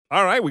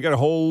All right, we got a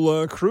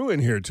whole crew in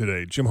here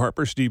today. Jim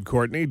Harper, Steve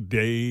Courtney,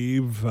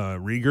 Dave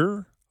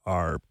Rieger,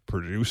 our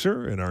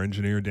producer, and our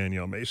engineer,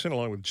 Danielle Mason,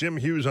 along with Jim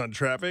Hughes on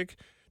traffic,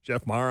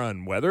 Jeff Marr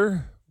on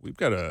weather. We've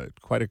got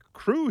quite a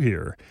crew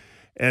here.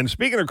 And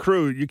speaking of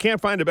crew, you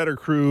can't find a better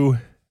crew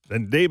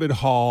than David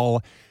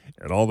Hall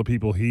and all the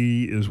people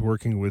he is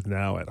working with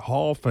now at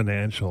Hall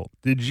Financial.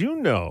 Did you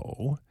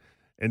know,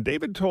 and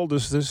David told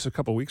us this a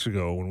couple weeks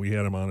ago when we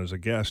had him on as a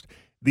guest,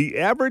 the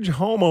average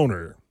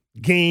homeowner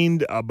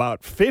gained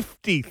about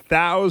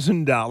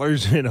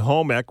 $50,000 in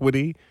home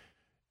equity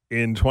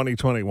in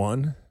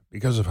 2021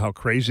 because of how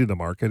crazy the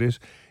market is.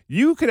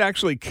 You could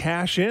actually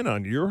cash in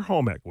on your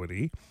home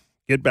equity,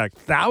 get back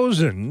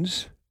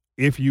thousands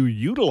if you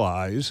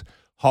utilize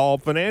Hall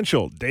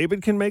Financial.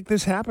 David can make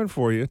this happen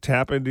for you.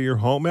 Tap into your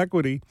home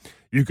equity.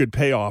 You could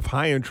pay off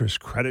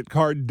high-interest credit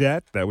card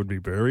debt. That would be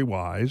very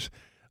wise.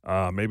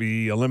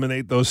 Maybe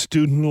eliminate those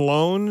student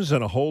loans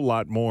and a whole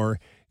lot more.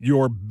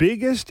 Your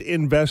biggest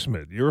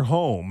investment, your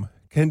home,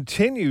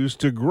 continues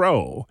to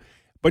grow,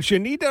 but you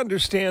need to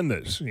understand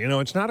this. You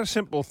know, it's not a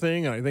simple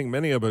thing, and I think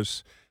many of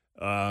us,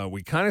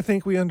 we kind of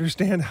think we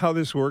understand how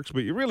this works,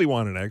 but you really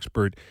want an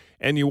expert,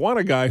 and you want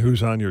a guy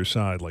who's on your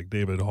side like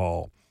David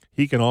Hall.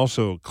 He can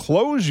also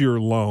close your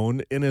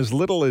loan in as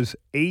little as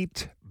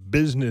 8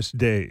 business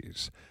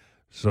days.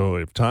 So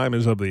if time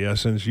is of the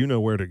essence, you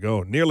know where to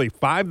go. Nearly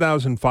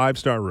 5,000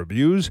 five-star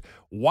reviews.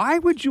 Why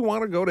would you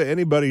want to go to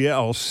anybody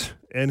else?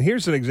 And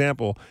here's an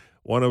example.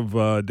 One of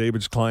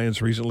David's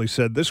clients recently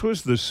said, "This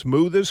was the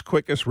smoothest,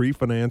 quickest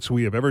refinance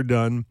we have ever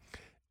done.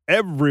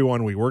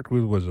 Everyone we worked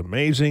with was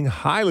amazing.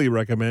 Highly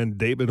recommend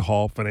David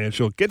Hall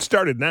Financial." Get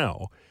started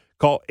now.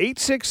 Call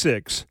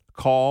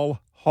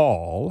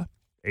 866-CALL-HALL,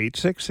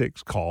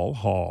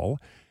 866-CALL-HALL.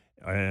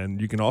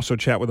 And you can also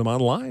chat with them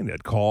online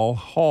at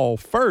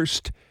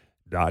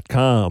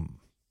callhallfirst.com.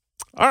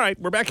 All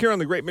right, we're back here on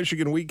the Great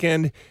Michigan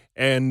Weekend,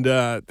 and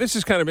this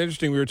is kind of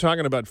interesting. We were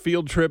talking about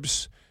field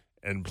trips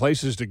and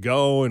places to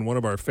go, and one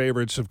of our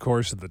favorites, of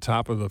course, at the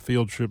top of the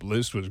field trip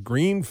list was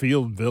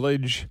Greenfield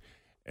Village,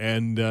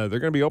 and they're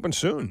going to be open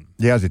soon.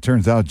 Yeah, as it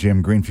turns out,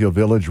 Jim, Greenfield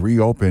Village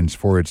reopens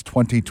for its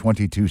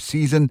 2022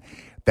 season.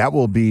 That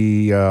will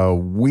be a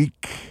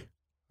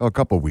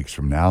couple weeks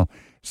from now.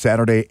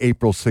 Saturday,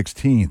 April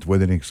 16th,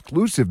 with an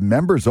exclusive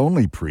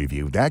members-only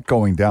preview. That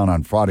going down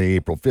on Friday,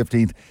 April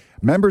 15th.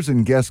 Members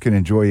and guests can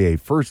enjoy a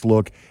first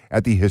look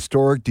at the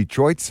historic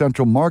Detroit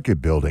Central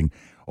Market building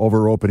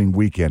over opening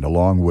weekend,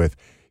 along with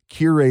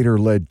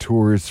curator-led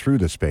tours through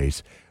the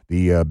space.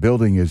 The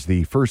building is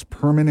the first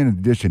permanent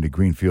addition to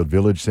Greenfield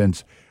Village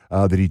since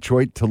the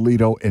Detroit,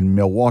 Toledo, and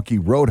Milwaukee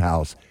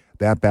Roadhouse,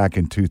 that back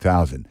in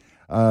 2000.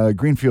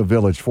 Greenfield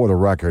Village, for the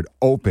record,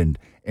 opened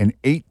in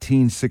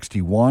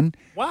 1861.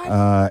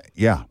 What?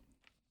 Yeah.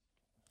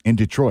 In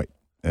Detroit,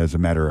 as a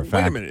matter of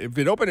fact. Wait a minute. If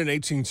it opened in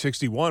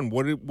 1861,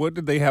 what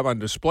did they have on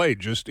display?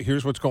 Just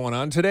here's what's going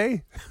on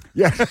today?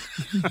 Yeah.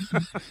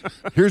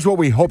 Here's what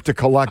we hope to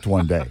collect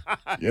one day,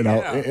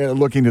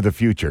 looking to the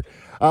future.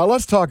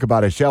 Let's talk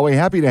about it, shall we?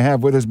 Happy to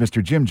have with us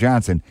Mr. Jim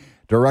Johnson,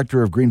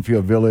 Director of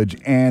Greenfield Village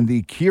and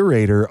the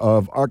Curator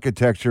of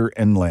Architecture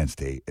and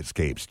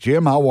Landscapes.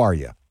 Jim, how are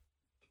you?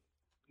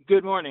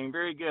 Good morning.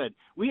 Very good.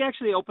 We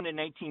actually opened in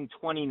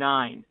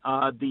 1929.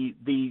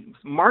 The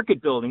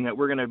market building that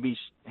we're going to be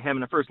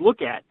having a first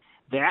look at,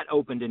 that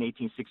opened in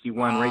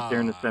 1861 right there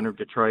in the center of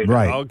Detroit.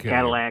 Right. Okay.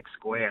 Cadillac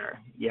Square.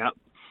 Yep.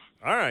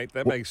 All right.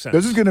 That makes sense.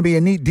 This is going to be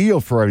a neat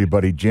deal for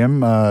everybody,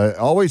 Jim.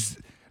 Always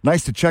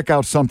nice to check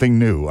out something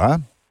new, huh?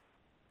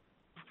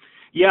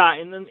 Yeah,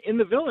 and then in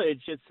the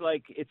village, it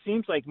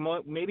seems like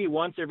maybe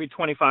once every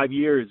 25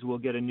 years we'll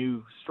get a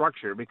new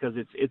structure because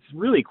it's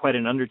really quite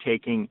an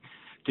undertaking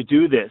to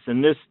do this,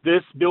 and this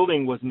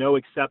building was no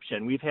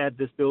exception. We've had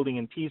this building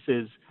in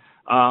pieces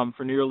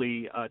for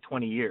nearly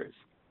 20 years.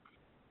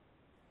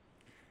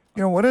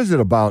 You know, what is it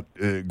about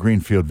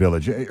Greenfield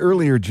Village?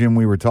 Earlier, Jim,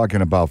 we were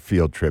talking about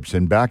field trips,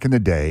 and back in the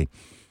day,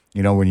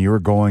 you know, when you were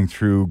going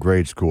through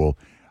grade school,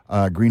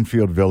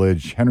 Greenfield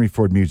Village, Henry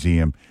Ford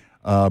Museum,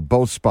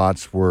 both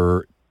spots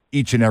were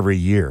each and every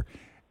year.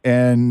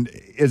 And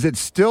is it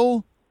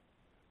still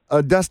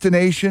a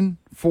destination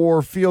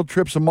for field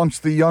trips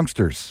amongst the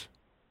youngsters?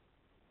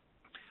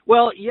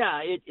 Well,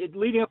 yeah, it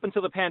leading up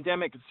until the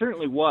pandemic, it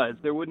certainly was.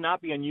 There would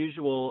not be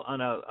unusual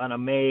on a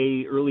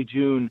May, early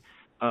June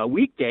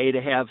weekday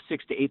to have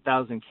 6,000 to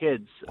 8,000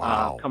 kids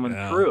coming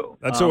through.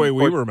 That's the way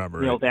we remember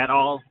it. You know, that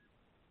all.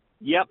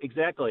 Yep,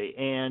 exactly.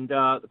 And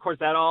of course,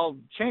 that all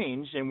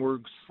changed, and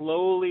we're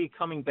slowly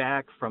coming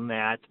back from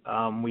that.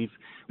 We've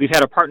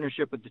had a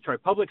partnership with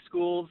Detroit Public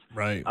Schools,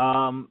 right?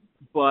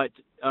 But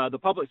the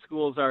public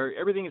schools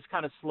everything is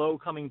kind of slow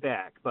coming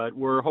back, but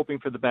we're hoping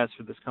for the best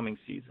for this coming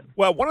season.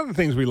 Well, one of the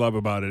things we love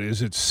about it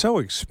is it's so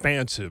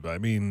expansive. I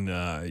mean,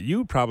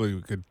 you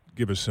probably could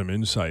give us some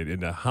insight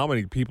into how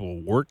many people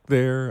work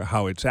there,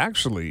 how it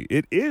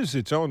is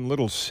its own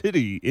little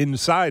city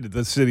inside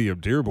the city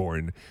of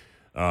Dearborn.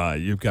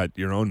 You've got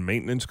your own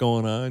maintenance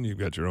going on. You've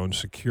got your own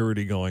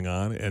security going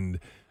on.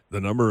 And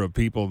the number of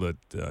people that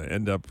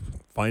end up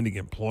finding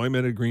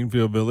employment at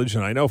Greenfield Village.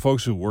 And I know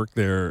folks who work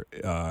there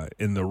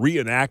in the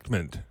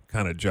reenactment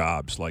kind of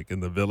jobs, like in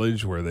the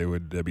village where they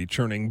would be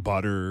churning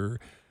butter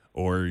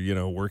or,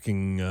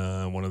 working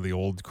one of the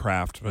old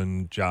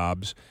craftsman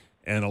jobs.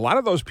 And a lot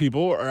of those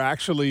people are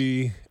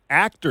actually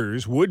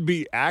actors,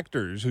 would-be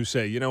actors who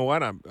say, you know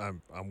what,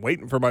 I'm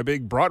waiting for my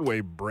big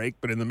Broadway break,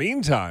 but in the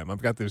meantime,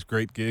 I've got this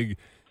great gig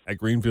at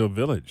Greenfield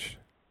Village.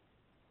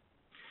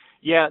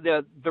 Yeah,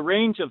 the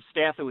range of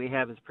staff that we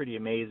have is pretty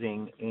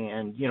amazing,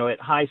 and at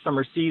high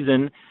summer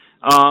season,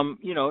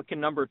 it can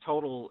number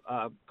total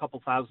a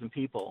couple thousand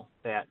people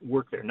that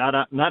work there. Not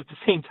at the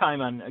same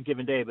time on a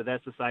given day, but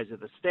that's the size of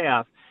the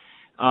staff.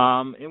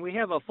 And we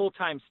have a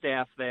full-time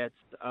staff that's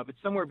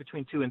it's somewhere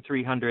between 200 and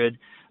 300,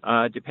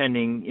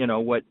 depending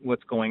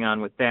what's going on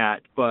with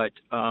that. But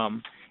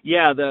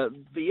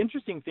the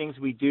interesting things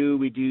we do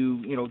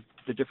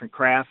the different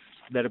crafts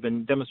that have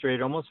been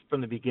demonstrated almost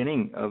from the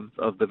beginning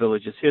of the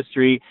village's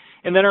history,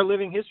 and then our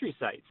living history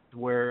sites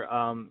where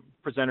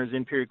presenters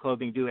in period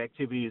clothing do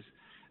activities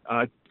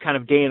kind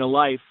of day in a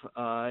life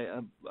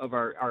of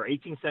our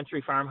 18th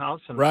century farmhouse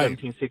from the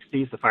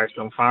 1760s, the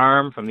Firestone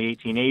Farm from the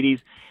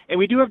 1880s. And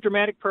we do have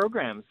dramatic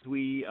programs.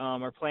 We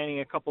are planning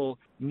a couple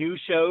new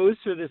shows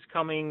for this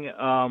coming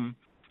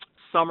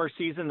summer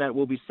season that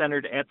will be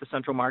centered at the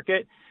Central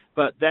Market.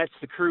 But that's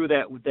the crew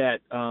that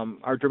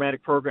our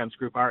dramatic programs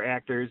group, our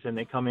actors, and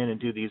they come in and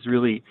do these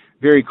really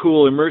very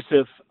cool,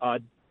 immersive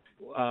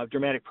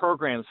dramatic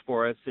programs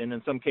for us. And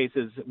in some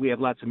cases, we have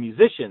lots of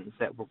musicians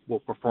that will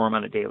perform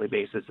on a daily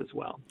basis as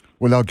well.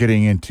 Without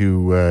getting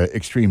into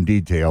extreme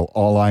detail,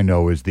 all I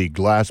know is the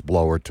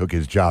glassblower took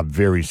his job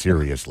very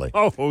seriously.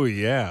 Oh,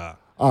 yeah.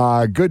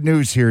 Good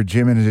news here,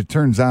 Jim. And as it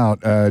turns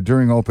out,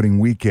 during opening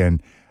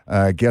weekend,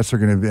 guests are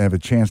going to have a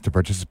chance to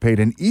participate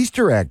in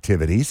Easter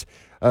activities.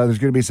 There's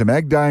going to be some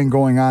egg dyeing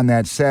going on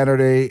that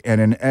Saturday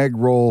and an egg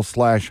roll /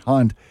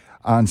 hunt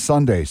on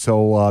Sunday.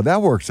 So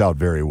that works out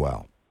very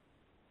well.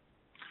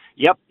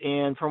 Yep,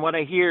 and from what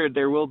I hear,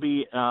 there will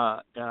be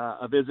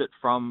a visit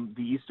from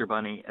the Easter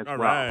Bunny as well.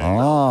 Right.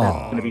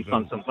 That's going to be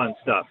some fun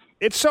stuff.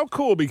 It's so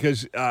cool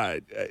because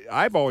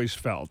I've always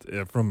felt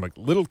from a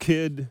little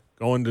kid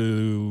going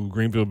to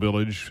Greenfield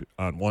Village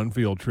on one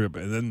field trip,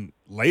 and then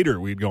later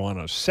we'd go on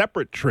a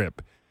separate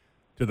trip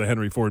to the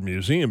Henry Ford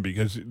Museum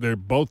because they're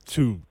both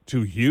too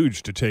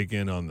huge to take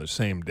in on the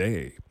same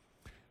day.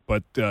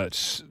 But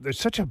there's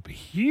such a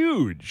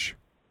huge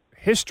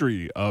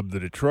history of the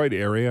Detroit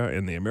area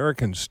and the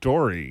American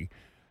story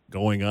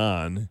going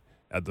on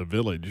at the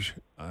Village.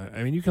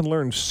 I mean, you can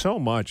learn so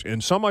much,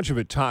 and so much of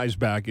it ties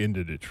back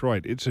into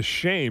Detroit. It's a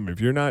shame if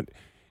you're a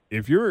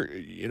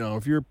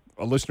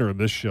listener of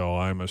this show,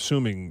 I'm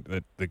assuming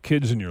that the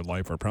kids in your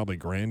life are probably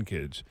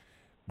grandkids.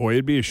 Boy,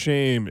 it'd be a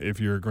shame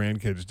if your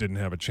grandkids didn't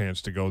have a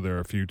chance to go there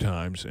a few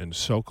times and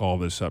soak all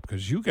this up,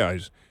 because you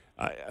guys,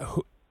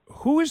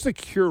 who is the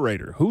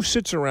curator? Who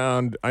sits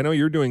around? I know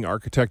you're doing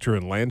architecture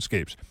and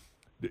landscapes.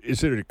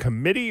 Is it a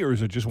committee or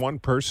is it just one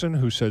person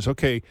who says,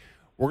 okay,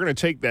 we're going to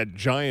take that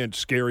giant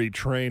scary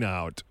train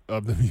out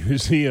of the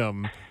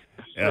museum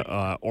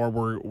or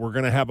we're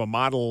going to have a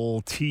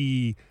Model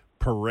T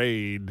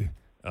parade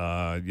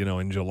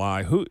in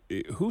July?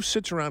 Who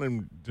sits around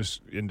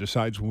and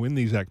decides when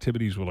these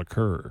activities will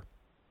occur?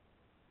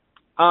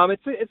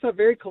 It's a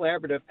very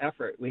collaborative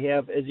effort. We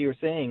have, as you were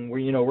saying,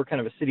 we're kind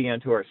of a city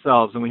unto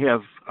ourselves, and we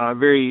have a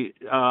very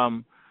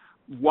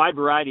wide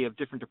variety of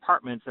different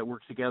departments that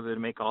work together to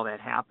make all that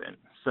happen.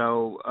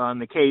 So in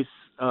the case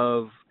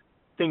of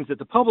things that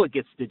the public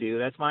gets to do,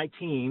 that's my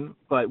team,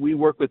 but we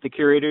work with the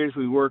curators.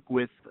 We work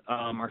with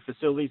our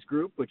facilities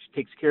group, which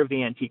takes care of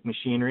the antique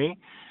machinery,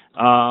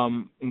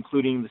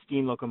 including the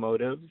steam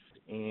locomotives,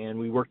 and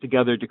we work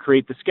together to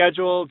create the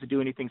schedule, to do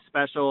anything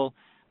special.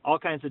 All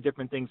kinds of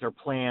different things are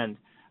planned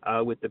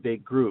with the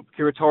big group.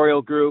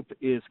 Curatorial group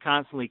is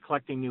constantly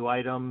collecting new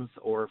items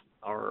or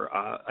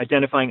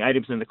identifying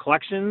items in the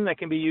collection that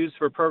can be used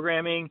for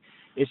programming.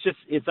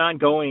 It's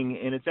ongoing,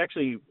 and it's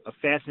actually a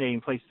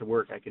fascinating place to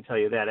work, I can tell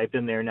you that. I've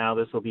been there now.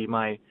 This will be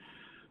my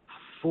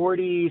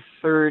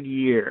 43rd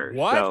year.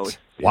 What? So it's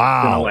been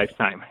Wow. a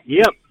lifetime.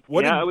 Yep.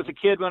 I was a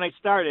kid when I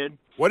started.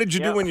 What did you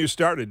do when you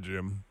started,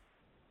 Jim?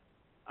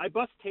 I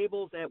bussed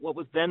tables at what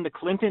was then the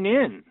Clinton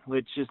Inn,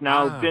 which has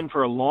now been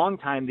for a long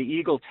time the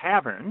Eagle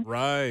Tavern.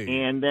 Right.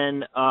 And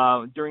then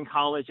during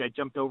college, I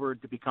jumped over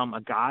to become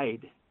a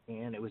guide,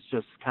 and it was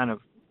just kind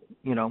of,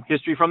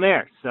 history from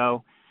there.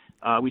 So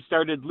we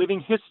started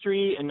Living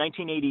History in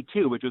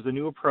 1982, which was a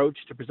new approach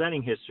to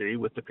presenting history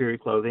with the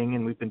period clothing,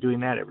 and we've been doing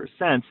that ever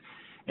since.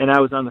 And I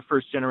was on the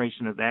first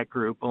generation of that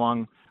group,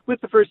 along with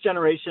the first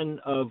generation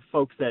of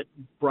folks that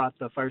brought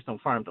the Firestone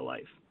Farm to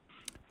life.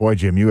 Boy,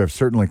 Jim, you have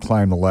certainly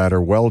climbed the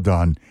ladder. Well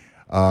done.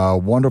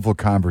 Wonderful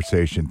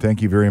conversation.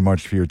 Thank you very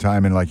much for your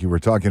time. And like you were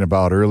talking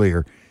about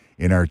earlier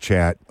in our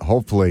chat,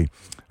 hopefully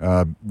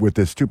with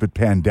this stupid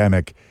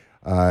pandemic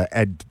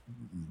at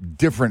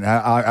different,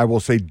 I will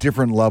say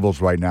different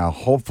levels right now,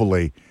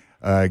 hopefully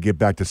get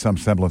back to some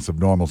semblance of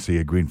normalcy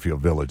at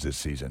Greenfield Village this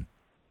season.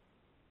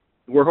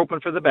 we're hoping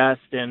for the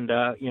best, and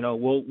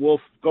we'll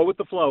go with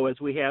the flow as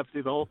we have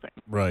through the whole thing.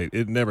 Right.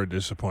 It never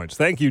disappoints.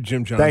 Thank you,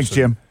 Jim Johnson. Thanks,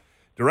 Jim.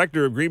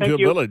 Director of Greenfield Thank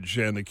you. Village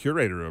and the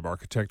curator of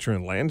architecture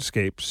and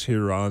landscapes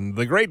here on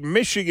the Great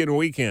Michigan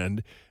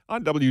Weekend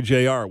on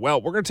WJR.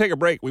 Well, we're going to take a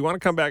break. We want to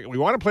come back. We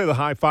want to play the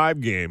high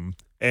five game,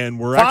 and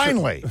we're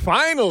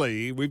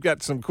finally we've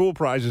got some cool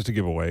prizes to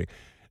give away,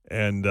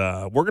 and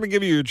we're going to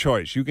give you a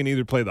choice. You can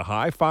either play the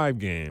high five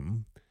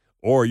game,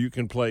 or you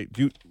can play.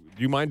 Do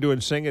you mind doing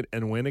Sing It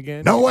and Win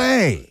again? No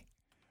way.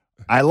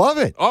 I love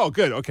it. Oh,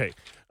 good. Okay.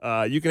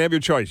 You can have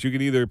your choice. You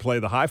can either play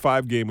the high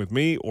five game with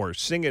me or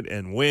Sing It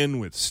and Win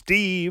with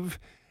Steve.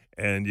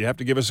 And you have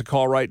to give us a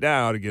call right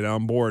now to get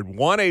on board.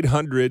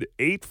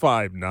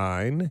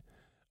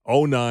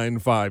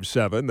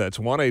 1-800-859-0957. That's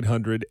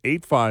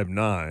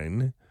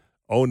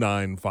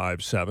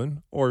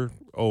 1-800-859-0957 or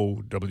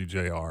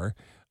OWJR.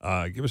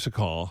 Give us a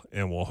call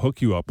and we'll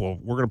hook you up. We're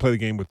going to play the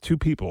game with two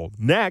people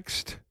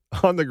next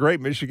on the Great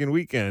Michigan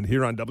Weekend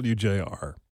here on WJR.